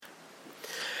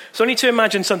So I need to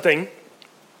imagine something.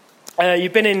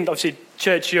 You've been in, obviously,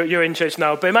 church, you're in church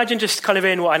now, but imagine just kind of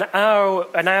in, an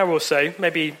hour or so,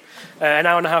 maybe an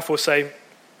hour and a half or so.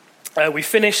 We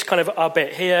finished kind of our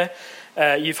bit here.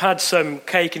 You've had some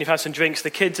cake and you've had some drinks. The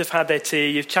kids have had their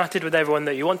tea. You've chatted with everyone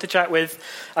that you want to chat with,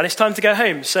 and it's time to go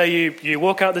home. So you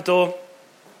walk out the door,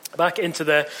 back into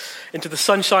the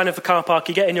sunshine of the car park.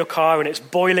 You get in your car and it's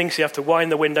boiling, so you have to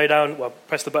wind the window down. Well,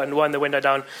 press the button, wind the window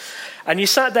down. And you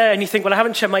sat there and you think, well, I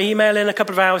haven't checked my email in a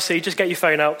couple of hours, so you just get your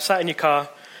phone out, sat in your car,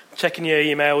 checking your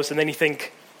emails, and then you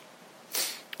think,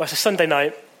 well, it's a Sunday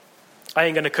night. I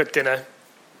ain't going to cook dinner.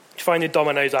 You find your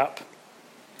Domino's app,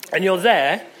 and you're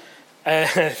there.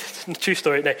 True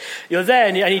story. No, you're there,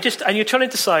 and you're trying to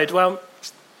decide. Well,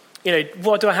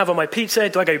 what do I have on my pizza?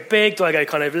 Do I go big? Do I go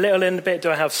kind of little in a bit?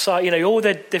 Do I have side? All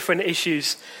the different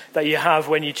issues that you have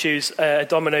when you choose a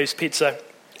Domino's pizza.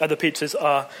 Other pizzas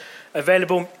are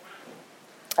available,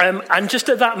 and just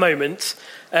at that moment,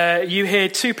 you hear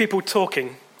two people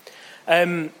talking,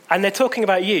 and they're talking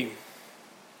about you.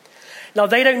 Now,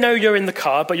 they don't know you're in the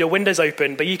car, but your window's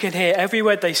open, but you can hear every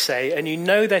word they say, and you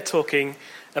know they're talking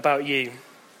about you.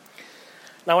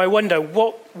 Now, I wonder,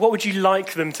 what would you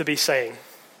like them to be saying?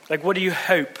 Like, what do you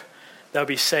hope they'll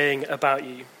be saying about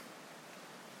you?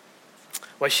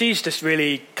 Well, she's just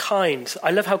really kind.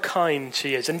 I love how kind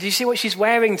she is. And do you see what she's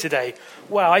wearing today?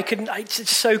 Wow, I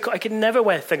could never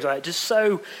wear things like that. Just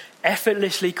so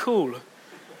effortlessly cool.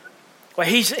 Well,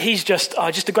 he's just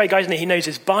a great guy, isn't he? He knows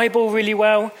his Bible really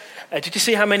well. Did you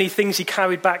see how many things he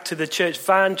carried back to the church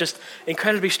van? Just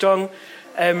incredibly strong.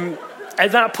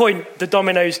 At that point, the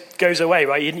Domino's goes away,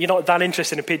 right? You're not that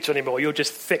interested in pizza anymore. You're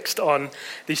just fixed on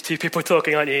these two people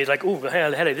talking, aren't you? You're like, oh,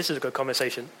 hello, this is a good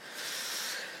conversation.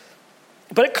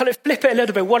 But kind of flip it a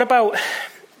little bit. What about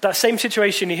that same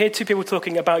situation? You hear two people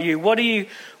talking about you. What are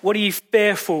you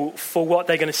fearful for what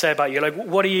they're going to say about you? Like,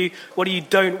 what do you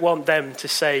don't want them to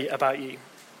say about you?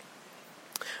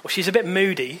 Well, she's a bit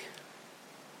moody.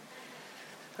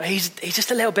 He's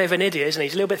just a little bit of an idiot, isn't he?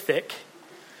 He's a little bit thick.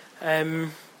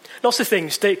 Lots of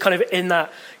things kind of in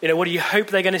that, what do you hope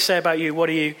they're going to say about you? What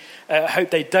do you hope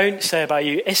they don't say about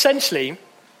you? Essentially,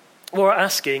 what we're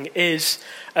asking is,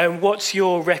 what's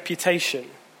your reputation?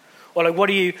 Or like, what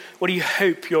do you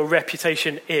hope your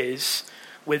reputation is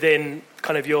within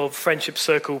kind of your friendship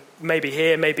circle, maybe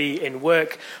here, maybe in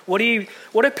work? What do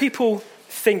people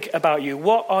think about you?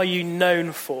 What are you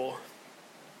known for?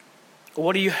 Or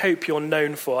what do you hope you're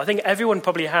known for? I think everyone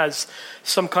probably has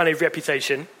some kind of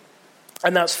reputation,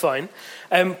 and that's fine.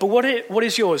 But what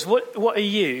is yours? What are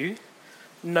you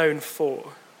known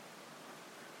for?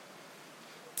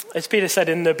 As Peter said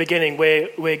in the beginning,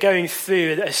 we're going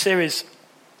through a series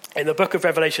in the book of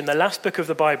Revelation, the last book of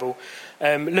the Bible,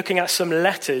 looking at some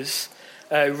letters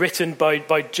written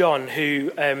by John,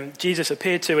 who Jesus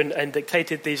appeared to and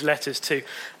dictated these letters to.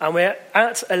 And we're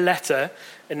at a letter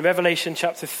in Revelation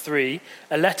chapter 3,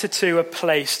 a letter to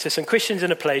some Christians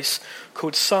in a place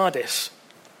called Sardis.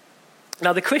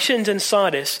 Now, the Christians in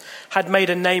Sardis had made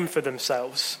a name for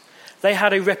themselves. They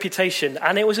had a reputation,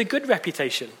 and it was a good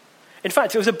reputation. In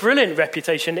fact, it was a brilliant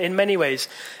reputation in many ways.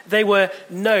 They were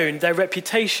known, their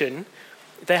reputation,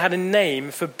 they had a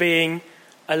name for being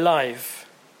alive.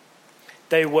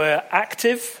 They were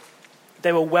active,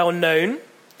 they were well known,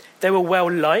 they were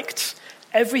well liked.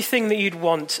 Everything that you'd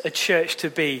want a church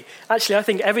to be. Actually, I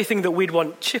think everything that we'd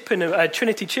want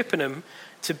Trinity Chippenham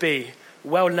to be.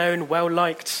 Well known, well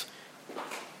liked.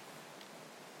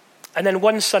 And then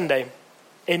one Sunday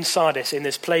in Sardis, in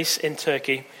this place in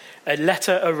Turkey, a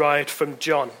letter arrived from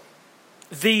John,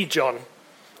 the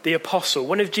apostle,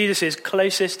 one of Jesus'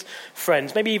 closest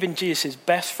friends, maybe even Jesus'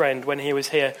 best friend when he was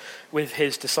here with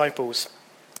his disciples.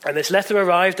 And this letter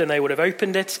arrived, and they would have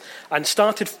opened it and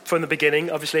started from the beginning.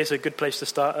 Obviously, it's a good place to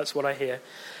start. That's what I hear.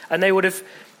 And they would have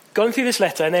gone through this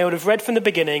letter, and they would have read from the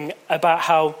beginning about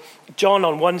how John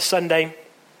on one Sunday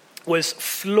was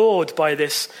floored by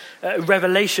this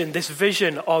revelation, this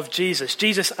vision of Jesus.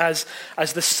 Jesus as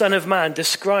the Son of Man,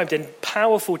 described in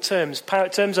powerful terms,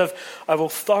 terms of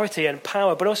authority and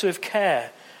power, but also of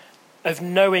care, of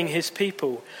knowing his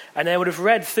people. And they would have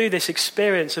read through this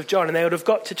experience of John, and they would have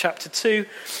got to chapter 2,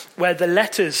 where the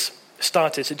letters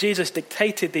started. So Jesus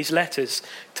dictated these letters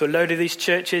to a load of these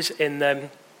churches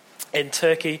in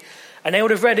Turkey, and they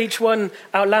would have read each one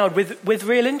out loud with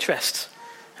real interest.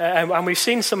 And we've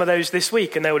seen some of those this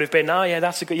week, and they would have been,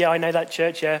 that's a good, I know that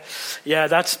church, yeah,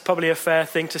 that's probably a fair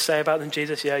thing to say about them,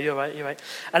 Jesus, yeah, you're right.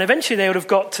 And eventually they would have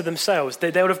got to themselves. They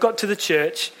would have got to the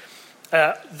church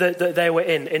that they were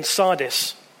in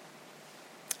Sardis.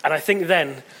 And I think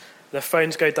then the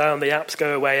phones go down, the apps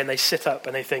go away, and they sit up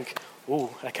and they think, ooh,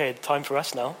 okay, time for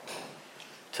us now.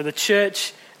 to the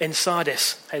church in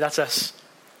Sardis. Hey, that's us.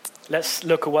 Let's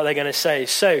look at what they're going to say.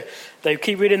 So they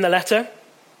keep reading the letter,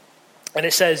 and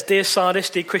it says, Dear Sardis,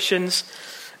 dear Christians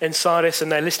in Sardis,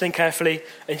 and they're listening carefully,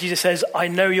 and Jesus says, I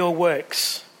know your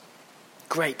works.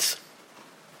 Great.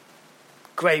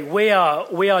 We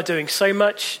are doing so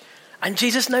much, and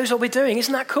Jesus knows what we're doing.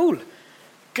 Isn't that cool?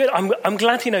 Good. I'm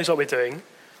glad he knows what we're doing,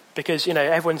 because,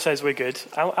 everyone says we're good,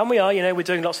 and we are. We're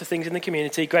doing lots of things in the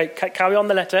community. Great. Carry on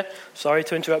the letter. Sorry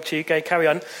to interrupt you. Okay, carry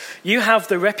on. You have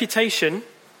the reputation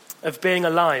of being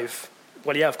alive.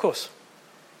 Well, yeah, of course.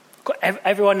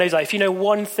 Everyone knows that. If you know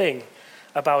one thing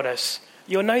about us,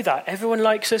 you'll know that. Everyone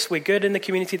likes us. We're good in the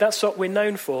community. That's what we're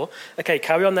known for. Okay,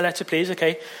 carry on the letter, please.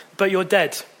 Okay, but you're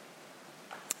dead.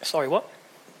 Sorry, what?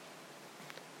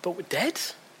 But we're dead?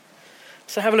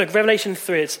 So have a look. Revelation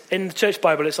 3. It's in the Church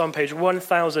Bible. It's on page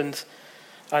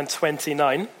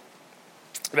 1029.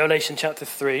 Revelation chapter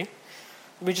 3.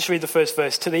 Let me just read the first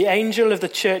verse. To the angel of the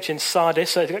church in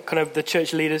Sardis, so kind of the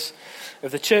church leaders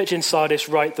of the church in Sardis,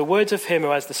 write the words of him who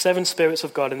has the 7 spirits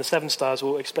of God and the 7 stars.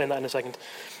 We'll explain that in a second.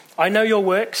 I know your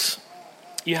works.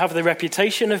 You have the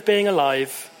reputation of being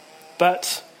alive,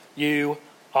 but you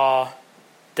are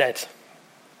dead.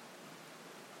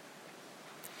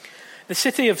 The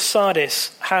city of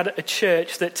Sardis had a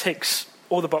church that ticks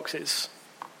all the boxes.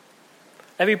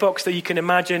 Every box that you can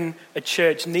imagine a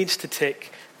church needs to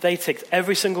tick, they ticked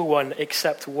every single one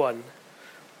except one,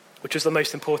 which was the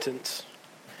most important.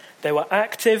 They were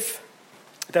active,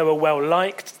 they were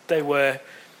well-liked, they were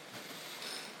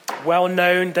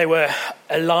well-known, they were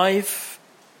alive,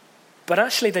 but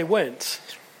actually they weren't.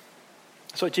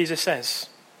 That's what Jesus says.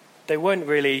 They weren't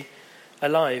really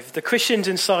alive. The Christians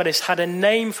in Sardis had a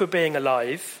name for being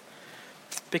alive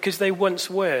because they once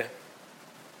were.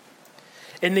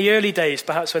 In the early days,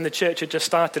 perhaps when the church had just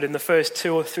started in the first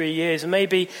 2 or 3 years,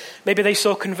 maybe they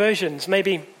saw conversions.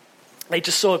 Maybe they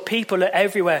just saw people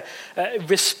everywhere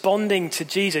responding to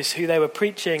Jesus, who they were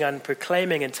preaching and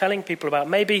proclaiming and telling people about.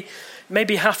 Maybe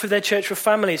half of their church were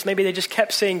families. Maybe they just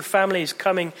kept seeing families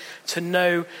coming to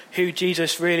know who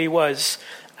Jesus really was.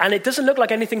 And it doesn't look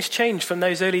like anything's changed from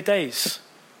those early days.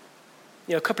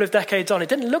 A couple of decades on, it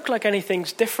didn't look like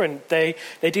anything's different. They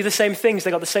do the same things.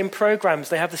 They got the same programs.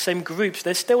 They have the same groups.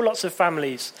 There's still lots of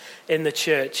families in the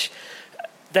church.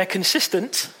 They're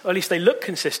consistent, or at least they look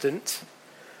consistent.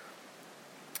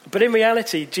 But in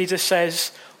reality, Jesus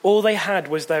says all they had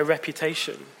was their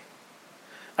reputation.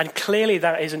 And clearly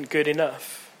that isn't good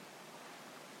enough.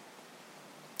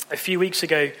 A few weeks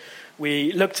ago,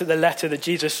 we looked at the letter that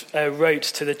Jesus wrote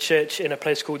to the church in a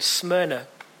place called Smyrna.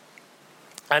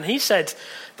 And he said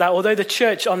that although the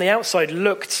church on the outside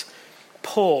looked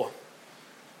poor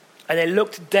and it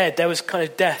looked dead, there was kind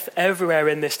of death everywhere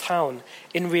in this town.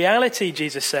 In reality,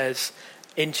 Jesus says,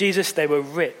 in Jesus they were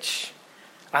rich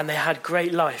and they had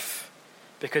great life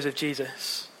because of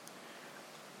Jesus.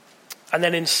 And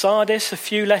then in Sardis, a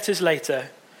few letters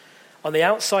later, on the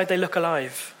outside they look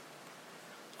alive.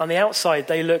 On the outside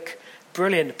they look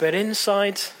brilliant, but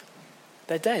inside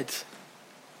they're dead.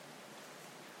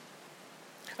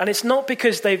 And it's not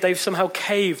because they've somehow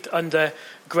caved under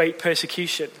great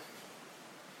persecution.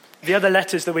 The other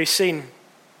letters that we've seen,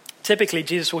 typically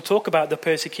Jesus will talk about the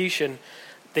persecution,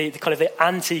 the kind of the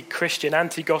anti-Christian,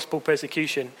 anti-gospel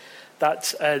persecution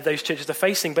that those churches are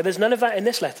facing. But there's none of that in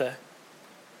this letter.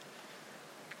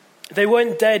 They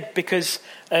weren't dead because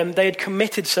they had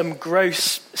committed some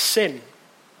gross sin.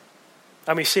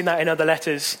 And we've seen that in other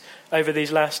letters over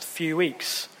these last few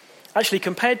weeks. Actually,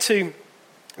 compared to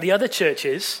the other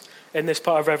churches in this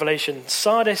part of Revelation,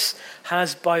 Sardis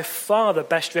has by far the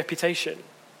best reputation.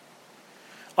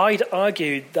 I'd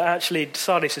argue that actually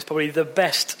Sardis is probably the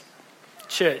best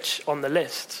church on the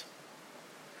list.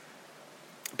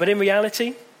 But in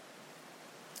reality,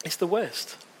 it's the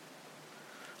worst.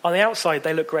 On the outside,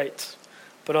 they look great.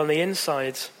 But on the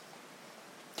inside,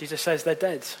 Jesus says they're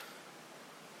dead.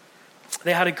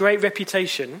 They had a great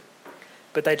reputation,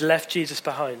 but they'd left Jesus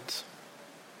behind.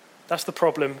 That's the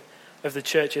problem of the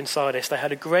church in Sardis. They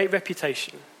had a great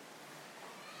reputation,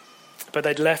 but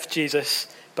they'd left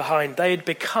Jesus behind. They had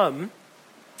become,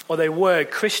 or they were,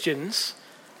 Christians,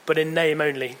 but in name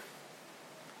only.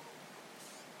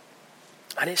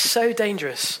 And it's so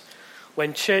dangerous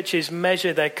when churches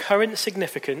measure their current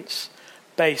significance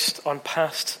based on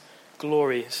past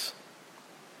glories.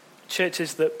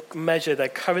 Churches that measure their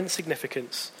current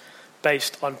significance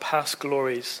based on past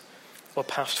glories or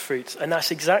past fruit. And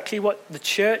that's exactly what the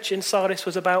church in Sardis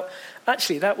was about.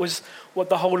 Actually, that was what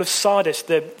the whole of Sardis,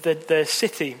 the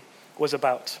city, was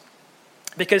about.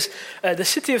 Because the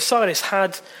city of Sardis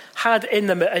had in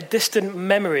them a distant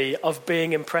memory of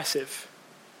being impressive.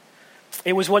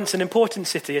 It was once an important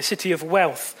city, a city of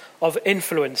wealth, of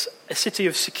influence, a city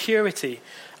of security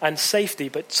and safety,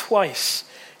 but twice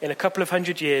in a couple of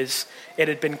 100 years, it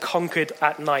had been conquered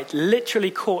at night,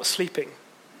 literally caught sleeping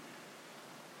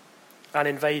and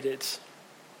invaded.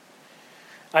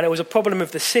 And it was a problem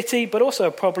of the city, but also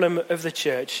a problem of the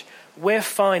church. We're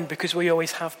fine because we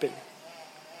always have been.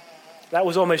 That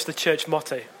was almost the church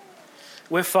motto.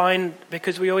 We're fine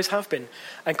because we always have been.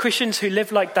 And Christians who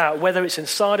live like that, whether it's in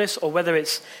Sardis or whether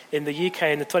it's in the UK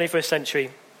in the 21st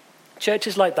century,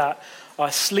 churches like that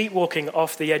are sleepwalking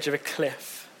off the edge of a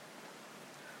cliff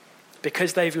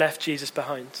because they've left Jesus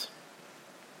behind.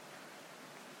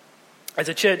 As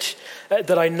a church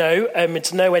that I know,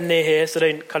 it's nowhere near here, so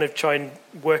don't kind of try and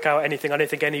work out anything. I don't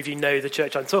think any of you know the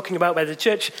church I'm talking about, but the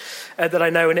church that I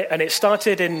know, and it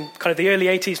started in kind of the early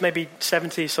 80s, maybe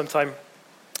 70s sometime.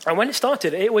 And when it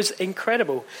started, it was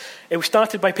incredible. It was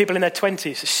started by people in their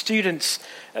 20s, students,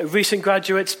 recent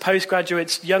graduates,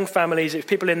 postgraduates, young families. It was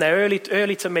people in their early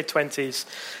to mid-20s.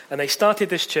 And they started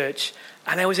this church,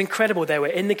 and it was incredible. They were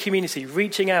in the community,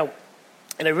 reaching out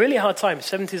in a really hard time,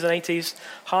 70s and 80s,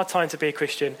 hard time to be a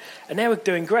Christian. And they were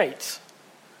doing great.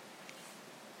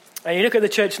 And you look at the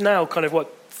church now, kind of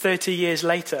 30 years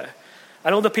later,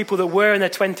 and all the people that were in their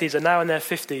 20s are now in their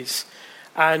 50s.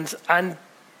 And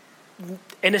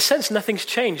in a sense, nothing's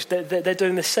changed. They're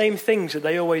doing the same things that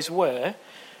they always were,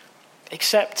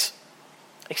 except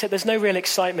there's no real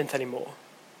excitement anymore.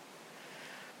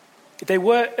 They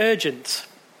were urgent,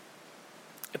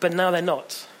 but now they're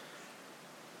not.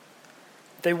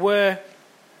 They were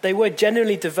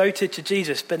genuinely devoted to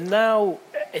Jesus, but now,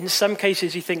 in some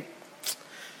cases, you think,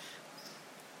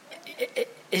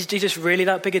 is Jesus really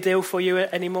that big a deal for you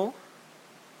anymore?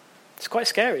 It's quite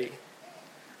scary.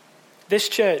 This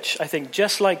church, I think,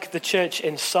 just like the church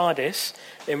in Sardis,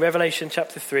 in Revelation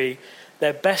chapter 3,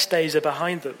 their best days are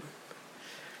behind them.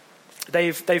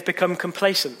 They've become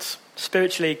complacent,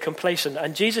 spiritually complacent,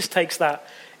 and Jesus takes that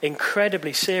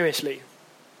incredibly seriously.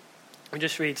 We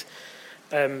just read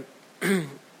that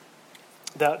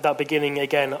beginning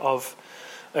again of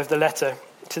the letter.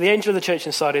 To the angel of the church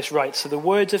in Sardis write, so the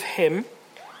words of him,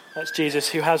 that's Jesus,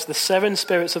 who has the 7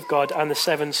 spirits of God and the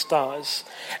 7 stars.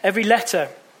 Every letter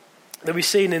that we've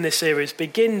seen in this series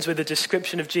begins with a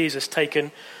description of Jesus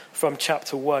taken from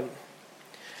chapter 1.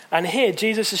 And here,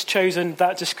 Jesus has chosen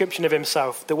that description of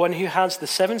himself, the one who has the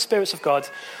 7 spirits of God,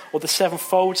 or the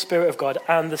 7-fold Spirit of God,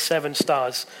 and the 7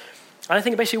 stars. And I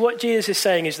think basically what Jesus is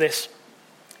saying is this.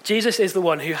 Jesus is the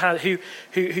one who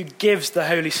gives the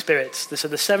Holy Spirit. So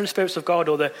the 7 spirits of God,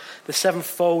 or the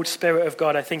 7-fold Spirit of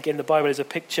God, I think in the Bible is a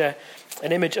picture,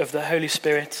 an image of the Holy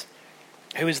Spirit,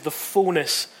 who is the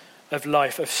fullness of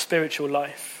life, of spiritual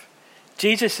life.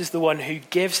 Jesus is the one who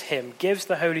gives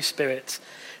the Holy Spirit,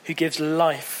 who gives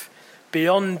life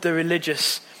beyond the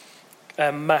religious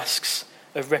masks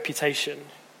of reputation.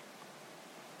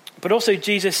 But also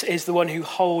Jesus is the one who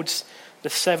holds the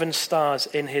 7 stars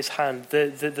in his hand.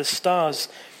 The stars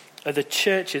are the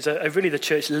churches, are really the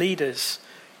church leaders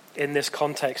in this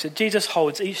context. So Jesus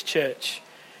holds each church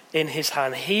in his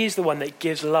hand. He's the one that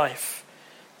gives life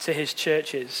to his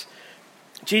churches.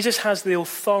 Jesus has the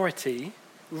authority,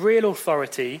 real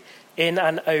authority, in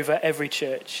and over every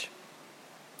church.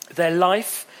 Their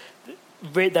life,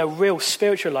 their real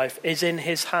spiritual life, is in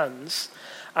his hands.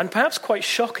 And perhaps quite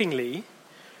shockingly,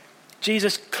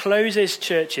 Jesus closes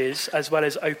churches as well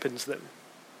as opens them.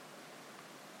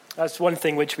 That's one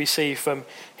thing which we see from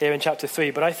here in chapter 3.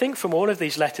 But I think from all of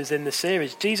these letters in the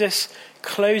series, Jesus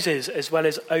closes as well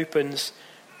as opens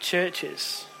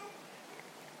churches.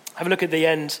 Have a look at the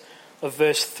end of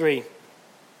verse 3.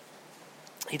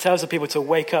 He tells the people to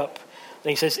wake up.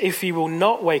 And he says, if you will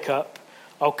not wake up,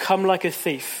 I'll come like a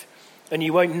thief, and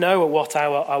you won't know at what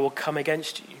hour I will come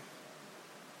against you.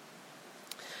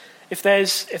 If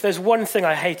there's one thing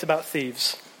I hate about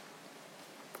thieves,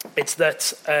 it's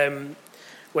that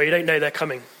you don't know they're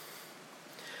coming.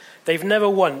 They've never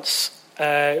once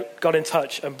got in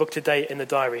touch and booked a date in the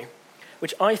diary,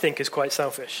 which I think is quite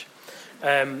selfish.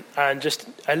 And just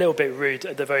a little bit rude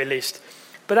at the very least.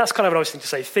 But that's kind of what I was thinking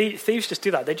to say. Thieves just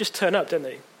do that. They just turn up, don't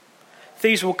they?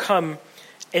 Thieves will come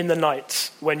in the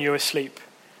night when you're asleep,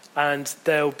 and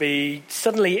they'll be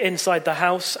suddenly inside the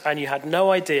house and you had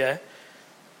no idea,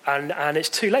 and it's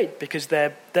too late because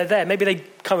they're there. Maybe they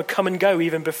come and go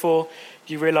even before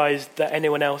you realize that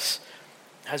anyone else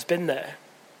has been there.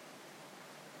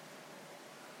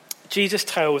 Jesus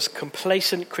tells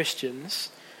complacent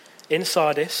Christians in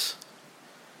Sardis,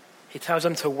 he tells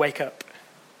them to wake up.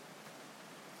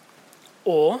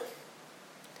 Or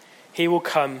he will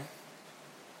come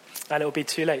and it will be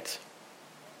too late.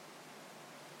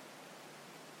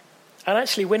 And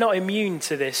actually, we're not immune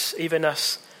to this, even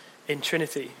us in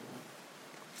Trinity.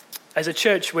 As a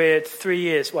church, we're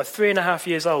 3.5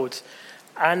 years old.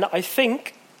 And I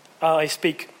think, I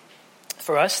speak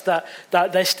for us, that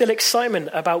there's still excitement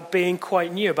about being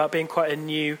quite new, about being quite a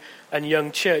new and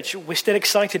young church. We're still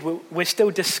excited. We're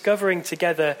still discovering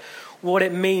together what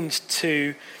it means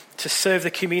to serve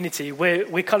the community.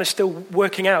 We're kind of still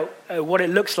working out what it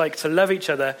looks like to love each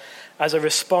other as a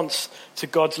response to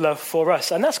God's love for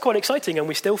us. And that's quite exciting, and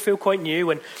we still feel quite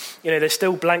new, and there's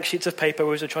still blank sheets of paper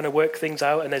as we're trying to work things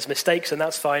out, and there's mistakes, and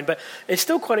that's fine, but it's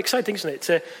still quite exciting, isn't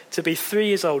it, to be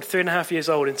 3.5 years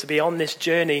old, and to be on this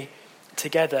journey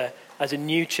together as a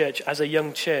new church, as a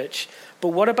young church. But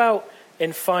what about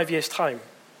in 5 years' time?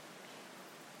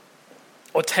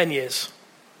 Or 10 years?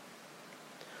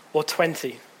 Or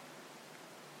 20?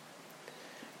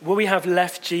 Will we have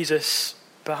left Jesus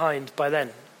behind by then?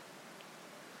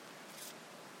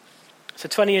 So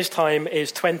 20 years' time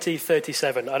is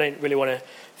 2037. I don't really want to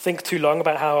think too long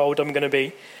about how old I'm going to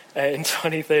be in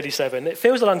 2037. It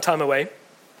feels a long time away.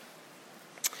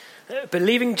 But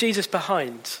leaving Jesus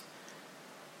behind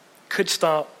could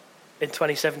start in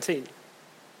 2017.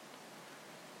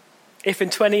 If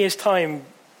in 20 years' time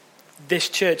this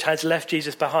church has left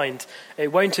Jesus behind,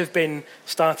 it won't have been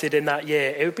started in that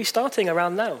year. It would be starting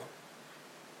around now.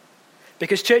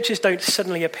 Because churches don't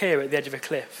suddenly appear at the edge of a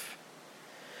cliff.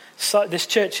 So this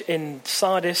church in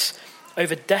Sardis,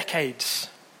 over decades,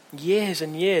 years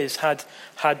and years, had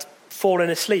fallen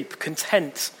asleep,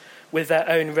 content with their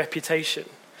own reputation,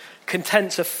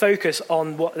 content to focus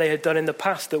on what they had done in the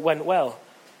past that went well.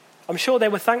 I'm sure they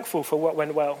were thankful for what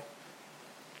went well.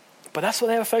 But that's what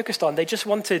they were focused on. They just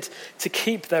wanted to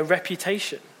keep their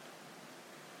reputation.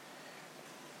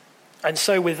 And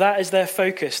so with that as their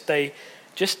focus, they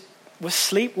just were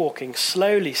sleepwalking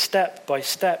slowly, step by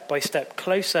step by step,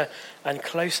 closer and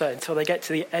closer until they get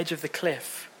to the edge of the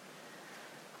cliff.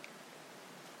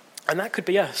 And that could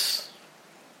be us.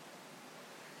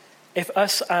 If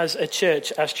us as a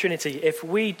church, as Trinity, if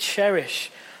we cherish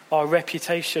our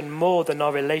reputation more than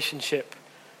our relationship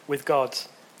with God,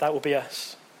 that will be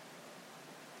us.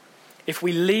 If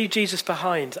we leave Jesus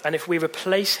behind and if we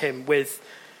replace him with,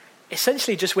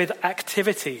 essentially just with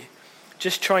activity,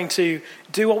 just trying to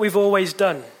do what we've always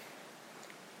done,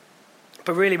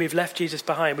 but really we've left Jesus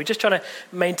behind. We're just trying to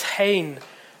maintain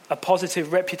a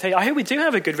positive reputation. I hope we do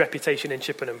have a good reputation in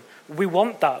Chippenham. We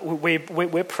want that.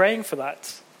 We're praying for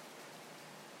that.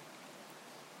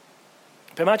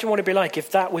 But imagine what it'd be like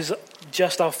if that was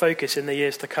just our focus in the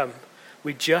years to come.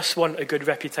 We just want a good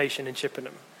reputation in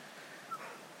Chippenham.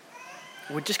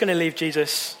 We're just going to leave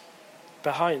Jesus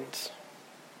behind.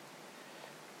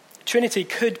 Trinity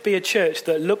could be a church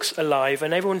that looks alive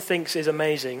and everyone thinks is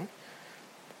amazing,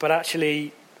 but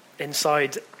actually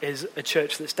inside is a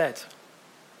church that's dead.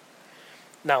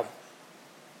 Now,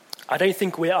 I don't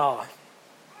think we are.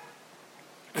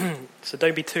 So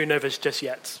don't be too nervous just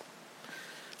yet.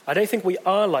 I don't think we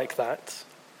are like that.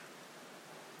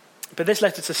 But this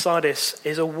letter to Sardis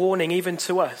is a warning even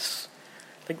to us.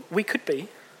 Like, we could be.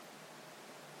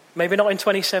 Maybe not in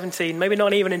 2017, maybe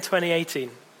not even in 2018,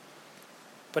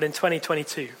 but in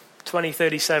 2022,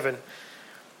 2037.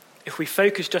 If we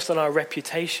focus just on our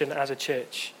reputation as a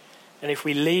church, and if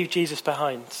we leave Jesus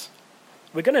behind,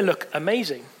 we're going to look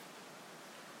amazing.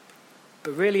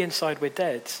 But really inside we're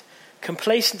dead.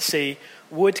 Complacency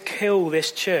would kill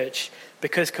this church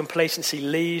because complacency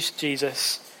leaves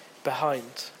Jesus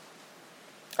behind.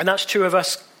 And that's true of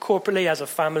us corporately as a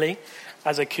family,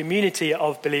 as a community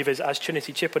of believers, as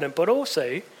Trinity Chippenham, but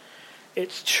also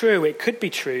it's true, it could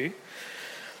be true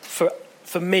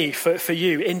for me, for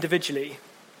you individually.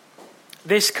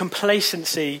 This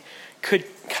complacency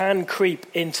can creep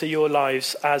into your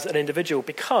lives as an individual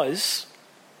because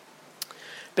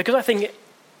I think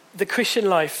the Christian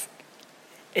life,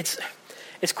 it's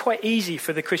quite easy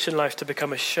for the Christian life to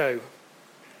become a show.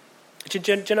 Do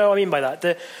you know what I mean by that?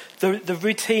 The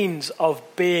routines of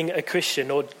being a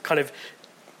Christian or kind of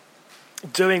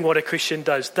doing what a Christian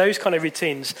does, those kind of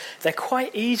routines, they're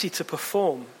quite easy to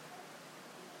perform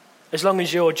as long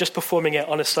as you're just performing it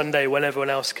on a Sunday when everyone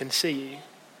else can see you.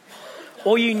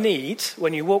 All you need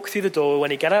when you walk through the door,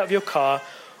 when you get out of your car,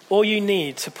 all you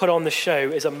need to put on the show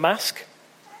is a mask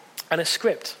and a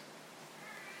script.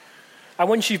 And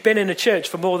once you've been in a church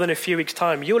for more than a few weeks'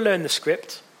 time, you'll learn the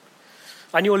script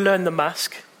and you'll learn the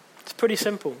mask. It's pretty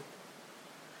simple.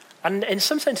 And in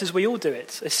some senses, we all do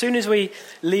it. As soon as we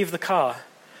leave the car,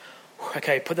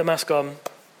 okay, put the mask on.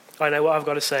 I know what I've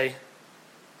got to say.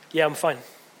 Yeah, I'm fine.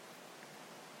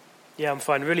 Yeah, I'm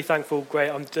fine. Really thankful.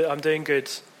 Great. I'm doing good.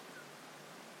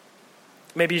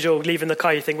 Maybe as you're leaving the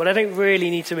car, you think, well, I don't really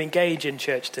need to engage in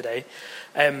church today.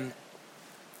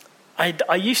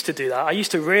 I used to do that. I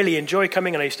used to really enjoy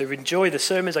coming, and I used to enjoy the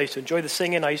sermons. I used to enjoy the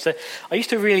singing. I used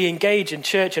to really engage in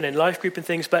church and in life group and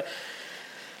things. But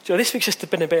this week's just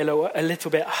been a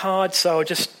little bit hard. So I'll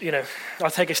just,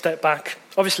 I'll take a step back.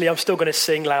 Obviously, I'm still going to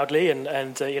sing loudly, and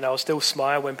I'll still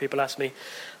smile when people ask me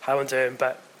how I'm doing.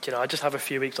 But I just have a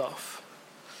few weeks off.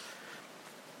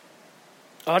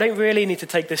 I don't really need to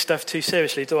take this stuff too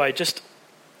seriously, do I? Just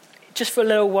for a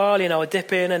little while, I'll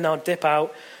dip in and I'll dip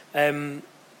out.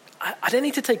 I don't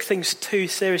need to take things too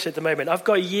seriously at the moment. I've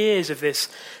got years of this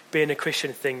being a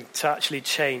Christian thing to actually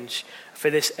change for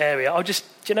this area. I'll just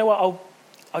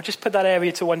put that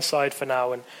area to one side for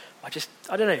now, and I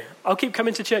don't know. I'll keep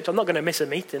coming to church. I'm not going to miss a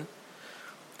meeting.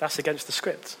 That's against the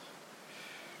script.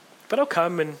 But I'll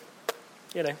come and,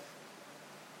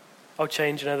 I'll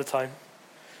change another time.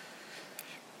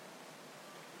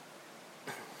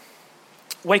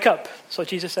 Wake up. That's what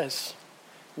Jesus says.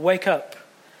 Wake up.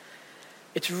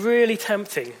 It's really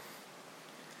tempting,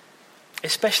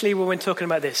 especially when we're talking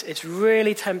about this, it's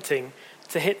really tempting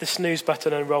to hit the snooze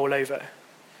button and roll over.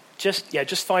 Just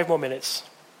 5 more minutes.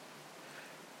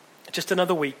 Just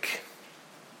another week.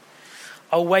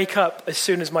 I'll wake up as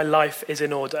soon as my life is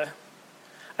in order.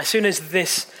 As soon as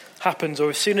this happens, or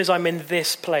as soon as I'm in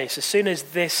this place, as soon as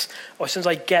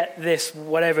I get this,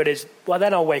 whatever it is, well,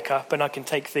 then I'll wake up and I can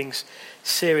take things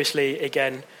seriously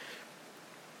again.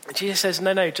 And Jesus says,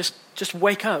 no, just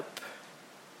wake up.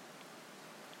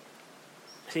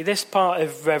 See, this part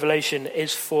of Revelation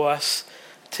is for us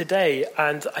today.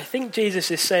 And I think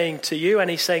Jesus is saying to you, and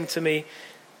he's saying to me,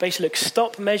 basically, look,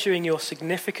 stop measuring your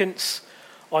significance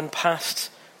on past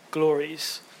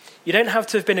glories. You don't have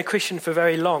to have been a Christian for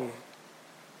very long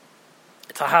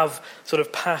to have sort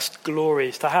of past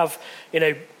glories, to have,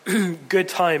 good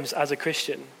times as a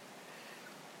Christian.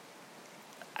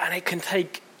 And it can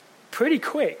take pretty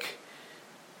quick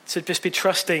to just be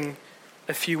trusting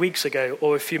a few weeks ago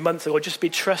or a few months ago, or just be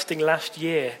trusting last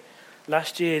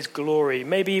year's glory,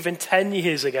 maybe even 10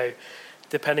 years ago,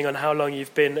 depending on how long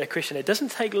you've been a Christian. It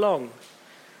doesn't take long,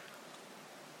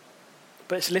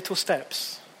 but it's little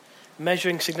steps,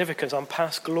 measuring significance on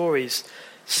past glories.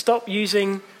 Stop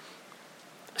using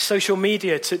social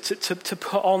media to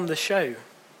put on the show.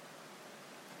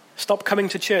 Stop coming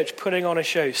to church, putting on a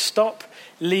show. Stop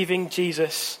leaving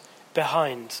Jesus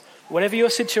behind. Whatever your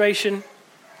situation,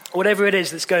 whatever it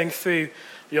is that's going through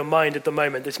your mind at the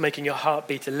moment that's making your heart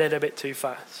beat a little bit too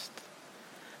fast,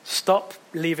 stop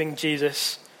leaving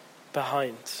Jesus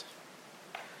behind.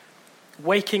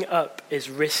 Waking up is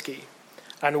risky,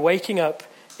 and waking up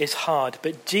is hard,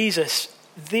 but Jesus,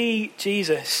 the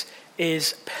Jesus,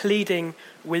 is pleading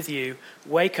with you.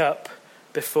 Wake up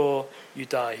before you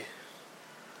die.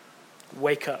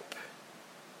 Wake up.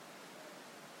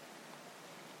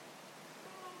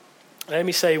 Let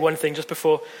me say one thing just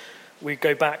before we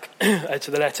go back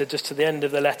to the letter, just to the end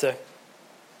of the letter.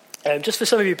 Just for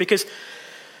some of you, because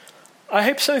I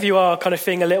hope some of you are kind of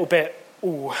feeling a little bit,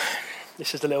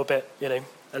 this is a little bit, a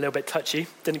little bit touchy.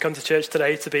 Didn't come to church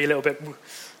today to be a little bit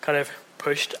kind of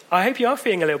pushed. I hope you are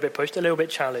feeling a little bit pushed, a little bit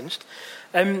challenged.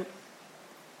 But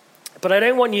I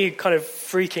don't want you kind of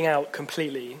freaking out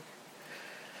completely.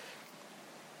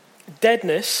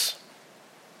 Deadness,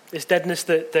 this deadness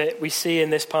that we see in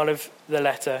this part of the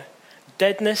letter,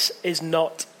 deadness is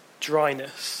not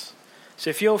dryness. So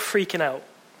if you're freaking out,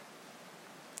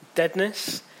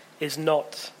 deadness is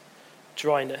not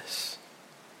dryness.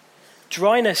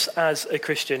 Dryness as a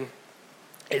Christian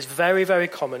is very, very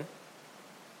common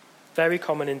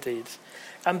indeed.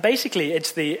 And basically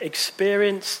it's the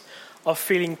experience of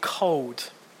feeling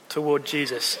cold toward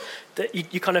Jesus, that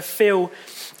you kind of feel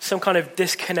some kind of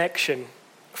disconnection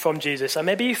from Jesus. And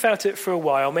maybe you felt it for a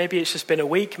while, maybe it's just been a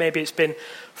week, maybe it's been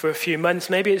for a few months,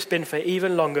 maybe it's been for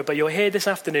even longer, but you're here this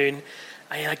afternoon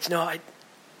and you're like, do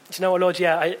you know what, Lord,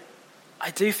 I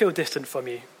do feel distant from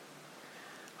you.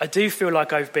 I do feel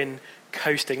like I've been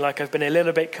coasting, like I've been a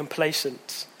little bit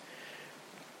complacent.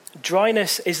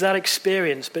 Dryness is that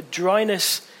experience, but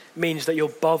dryness means that you're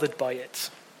bothered by it.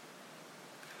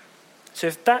 So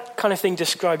if that kind of thing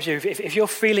describes you, if you're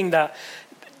feeling that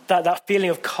feeling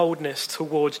of coldness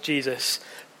towards Jesus,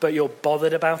 but you're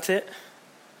bothered about it,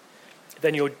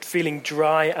 then you're feeling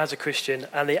dry as a Christian.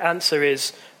 And the answer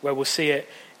is, well, we'll see it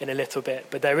in a little bit,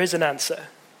 but there is an answer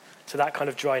to that kind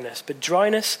of dryness. But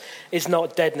dryness is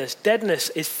not deadness. Deadness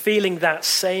is feeling that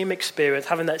same experience,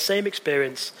 having that same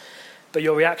experience, but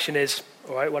your reaction is,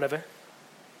 all right, whatever.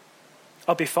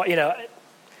 I'll be fine.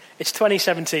 It's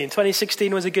 2017.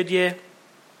 2016 was a good year.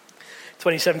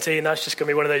 2017, that's just going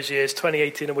to be one of those years.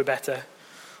 2018 will be better.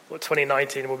 or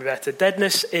 2019 will be better.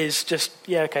 Deadness is just,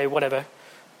 yeah, okay, whatever.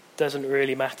 Doesn't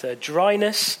really matter.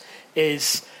 Dryness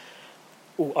is,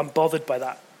 oh, I'm bothered by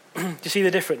that. Do you see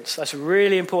the difference? That's a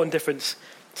really important difference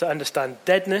to understand.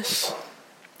 Deadness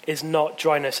is not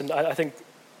dryness, and I think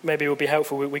maybe it will be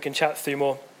helpful. We can chat through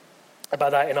more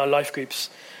about that in our life groups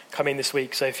coming this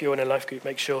week. So if you're in a life group,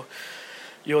 make sure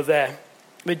you're there.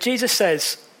 But Jesus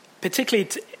says, particularly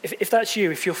if that's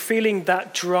you, if you're feeling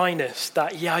that dryness,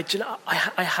 that, yeah,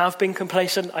 I have been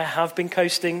complacent, I have been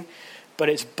coasting, but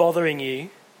it's bothering you.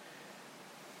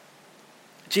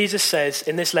 Jesus says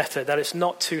in this letter that it's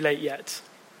not too late yet.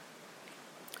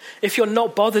 If you're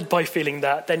not bothered by feeling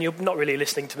that, then you're not really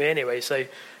listening to me anyway, so,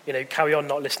 carry on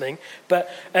not listening.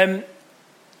 But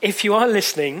if you are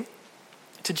listening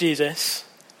to Jesus,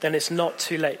 then it's not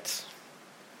too late.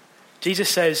 Jesus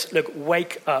says, look,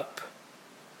 wake up.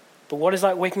 But what does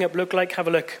that waking up look like? Have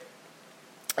a look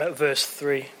at verse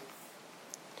 3.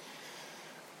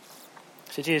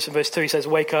 So Jesus in verse 2, he says,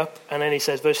 wake up. And then he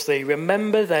says, verse 3,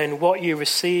 remember then what you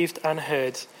received and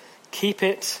heard. Keep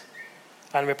it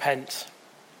and repent.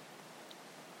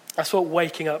 That's what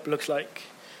waking up looks like.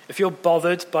 If you're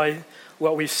bothered by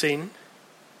what we've seen,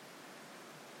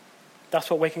 that's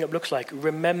what waking up looks like.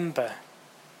 Remember.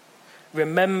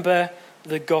 Remember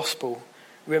the gospel.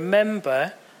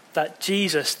 Remember that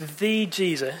Jesus, the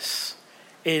Jesus,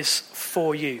 is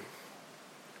for you.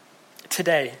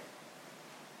 Today.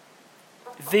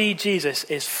 The Jesus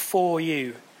is for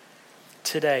you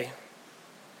today.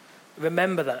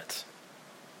 Remember that.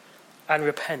 And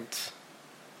repent.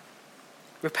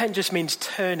 Repent just means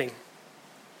turning.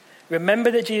 Remember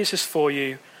that Jesus is for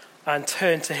you and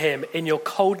turn to him in your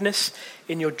coldness,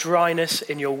 in your dryness,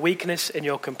 in your weakness, in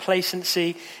your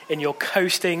complacency, in your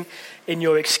coasting, in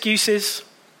your excuses,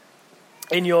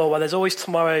 in your, well, there's always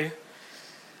tomorrow.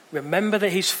 Remember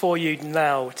that he's for you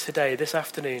now, today, this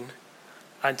afternoon,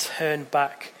 and turn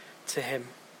back to him.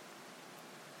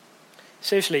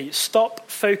 Seriously, stop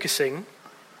focusing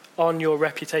on your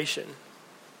reputation.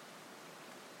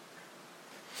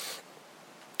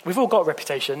 We've all got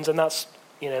reputations, and that's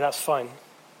fine.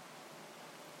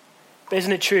 But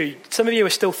isn't it true? Some of you are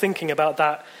still thinking about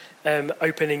that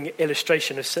opening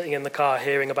illustration of sitting in the car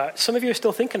hearing about. Some of you are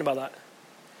still thinking about that.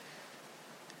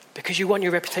 Because you want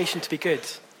your reputation to be good.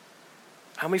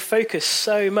 And we focus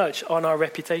so much on our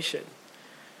reputation.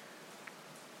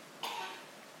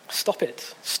 Stop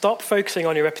it. Stop focusing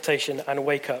on your reputation and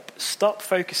wake up. Stop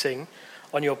focusing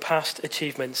on your past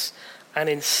achievements and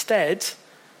instead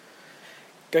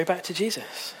go back to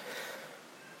Jesus.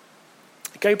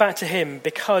 Go back to him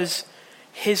because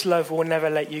his love will never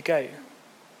let you go.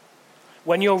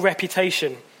 When your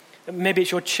reputation, maybe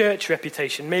it's your church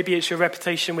reputation, maybe it's your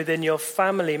reputation within your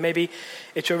family, maybe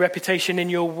it's your reputation in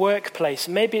your workplace,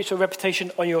 maybe it's your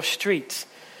reputation on your street,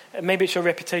 maybe it's your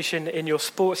reputation in your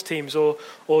sports teams or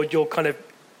your kind of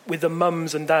with the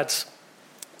mums and dads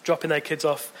dropping their kids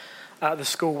off at the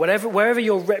school, wherever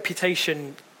your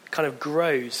reputation kind of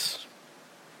grows.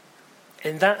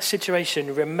 In that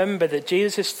situation, remember that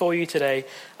Jesus is for you today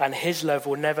and his love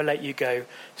will never let you go.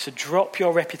 So drop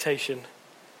your reputation.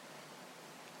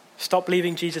 Stop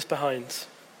leaving Jesus behind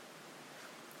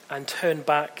and turn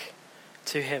back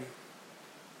to him.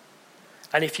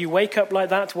 And if you wake up like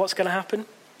that, what's going to happen?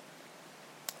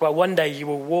 Well, one day you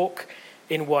will walk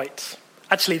in white.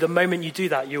 Actually, the moment you do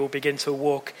that, you will begin to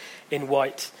walk in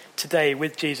white today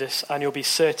with Jesus and you'll be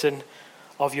certain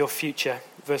of your future.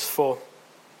 Verse 4.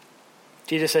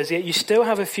 Jesus says, yet you still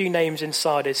have a few names in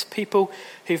Sardis, people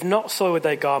who've not soiled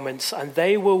their garments, and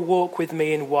they will walk with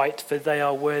me in white, for they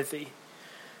are worthy.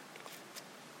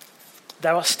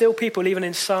 There are still people, even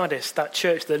in Sardis, that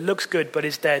church that looks good but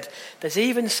is dead. There's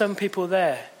even some people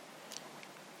there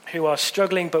who are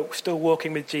struggling but still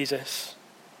walking with Jesus,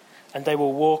 and they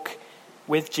will walk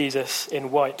with Jesus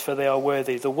in white, for they are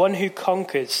worthy. The one who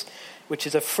conquers, which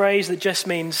is a phrase that just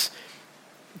means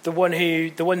the one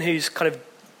who's kind of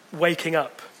waking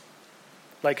up,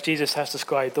 like Jesus has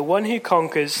described. The one who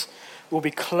conquers will be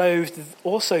clothed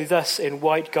also thus in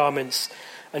white garments,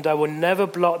 and I will never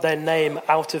blot their name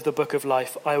out of the book of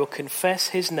life. I will confess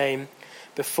his name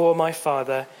before my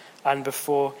Father and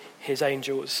before his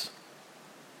angels.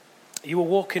 You will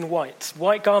walk in white.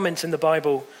 White garments in the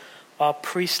Bible are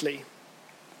priestly.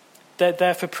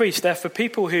 They're for priests. They're for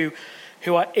people who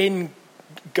are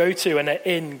go to and are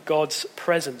in God's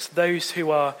presence. Those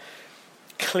who are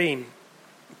clean,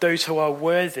 those who are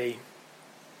worthy.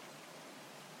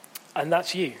 And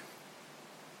that's you.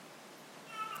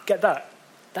 Get that?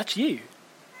 That's you.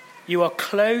 You are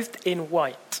clothed in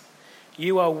white.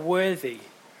 You are worthy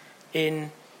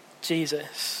in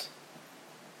Jesus.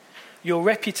 Your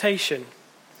reputation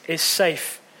is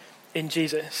safe in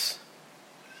Jesus.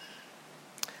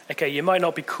 Okay, you might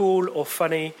not be cool or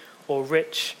funny or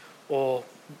rich or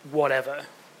whatever,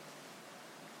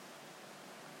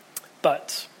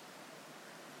 but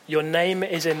your name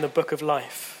is in the book of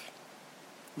life,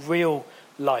 real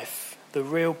life, the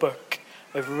real book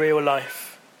of real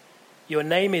life. Your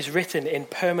name is written in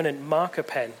permanent marker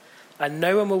pen, and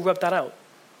no one will rub that out.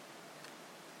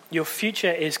 Your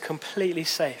future is completely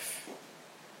safe.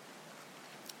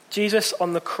 Jesus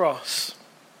on the cross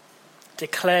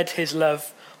declared his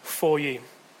love for you,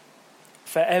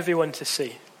 for everyone to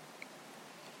see.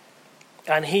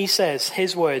 And he says,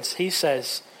 his words, he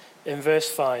says in verse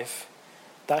 5,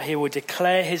 that he will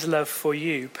declare his love for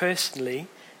you personally,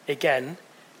 again,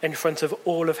 in front of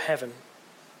all of heaven.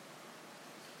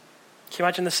 Can you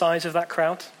imagine the size of that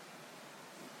crowd?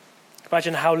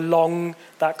 Imagine how long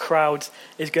that crowd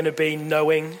is going to be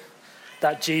knowing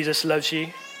that Jesus loves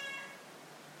you.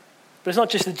 But it's not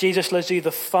just that Jesus loves you,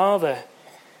 the Father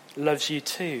loves you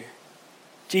too.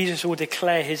 Jesus will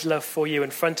declare his love for you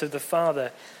in front of the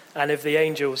Father and of the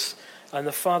angels, and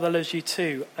the Father loves you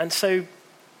too. And so,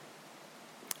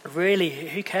 really,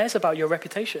 who cares about your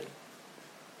reputation?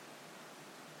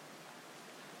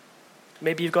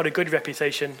 Maybe you've got a good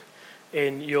reputation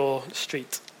in your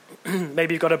street.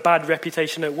 Maybe you've got a bad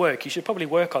reputation at work. You should probably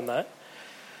work on that.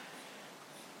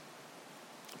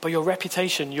 But your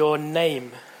reputation, your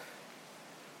name,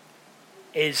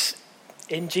 is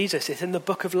in Jesus. It's in the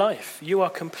book of life. You are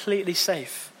completely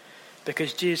safe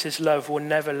because Jesus' love will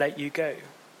never let you go.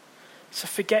 So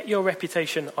forget your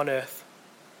reputation on earth.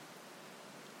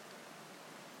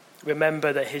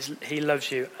 Remember that he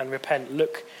loves you and repent.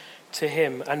 Look to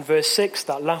him. And verse 6,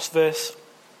 that last verse,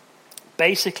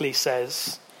 basically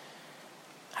says,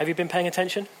 have you been paying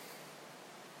attention?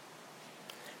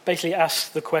 Basically asks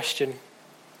the question,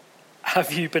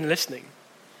 have you been listening?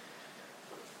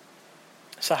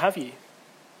 So have you?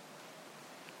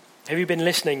 Have you been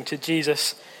listening to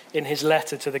Jesus in his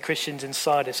letter to the Christians in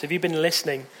Sardis? Have you been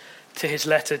listening to his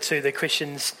letter to the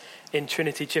Christians in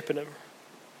Trinity Chippenham?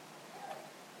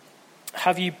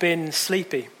 Have you been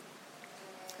sleepy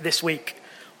this week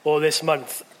or this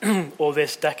month or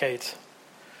this decade?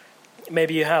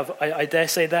 Maybe you have. I dare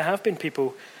say there have been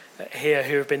people here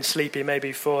who have been sleepy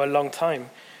maybe for a long time.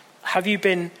 Have you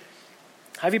been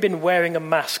wearing a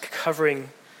mask covering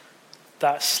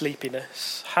that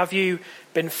sleepiness? Have you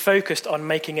been focused on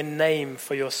making a name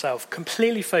for yourself,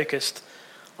 completely focused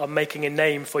on making a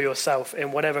name for yourself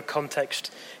in whatever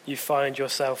context you find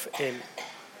yourself in?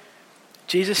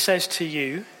 Jesus says to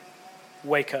you,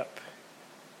 wake up.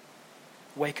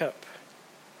 Wake up.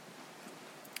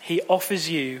 He offers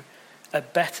you a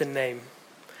better name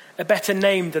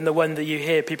than the one that you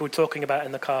hear people talking about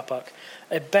in the car park,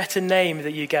 a better name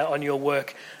that you get on your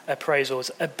work appraisals,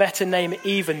 a better name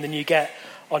even than you get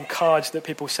on cards that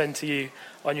people send to you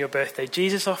on your birthday.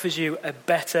 Jesus offers you a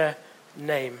better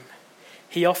name.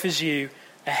 He offers you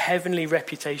a heavenly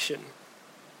reputation,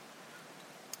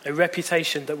 a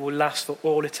reputation that will last for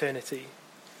all eternity.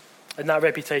 And that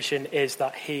reputation is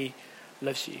that he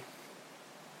loves you.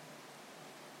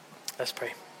 Let's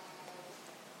pray.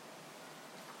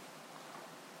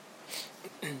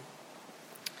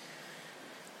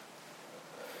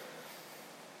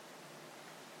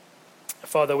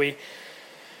 Father, we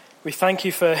thank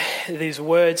you for these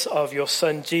words of your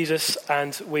Son, Jesus,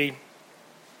 and some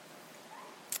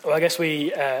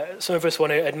of us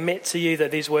want to admit to you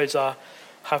that these words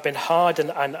have been hard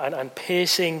and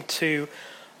piercing to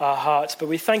our hearts, but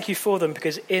we thank you for them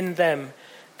because in them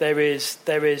there is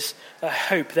a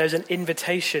hope, there's an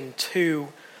invitation to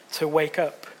wake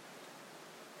up.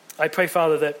 I pray,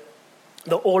 Father, that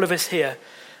all of us here,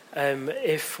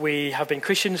 if we have been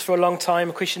Christians for a long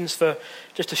time, Christians for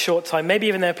just a short time, maybe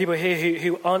even there are people here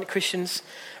who aren't Christians,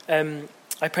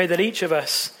 I pray that each of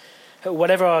us,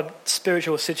 whatever our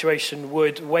spiritual situation,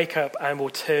 would wake up and will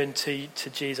turn to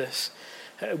Jesus.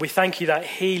 We thank you that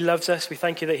he loves us. We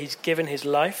thank you that he's given his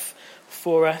life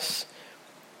for us.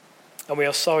 And we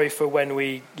are sorry for when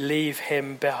we leave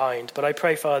him behind. But I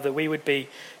pray, Father, that we would be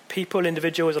people,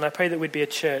 individuals, and I pray that we'd be a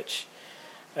church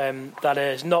that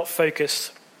is not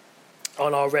focused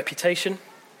on our reputation,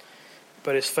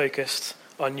 but is focused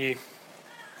on you.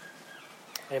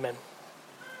 Amen.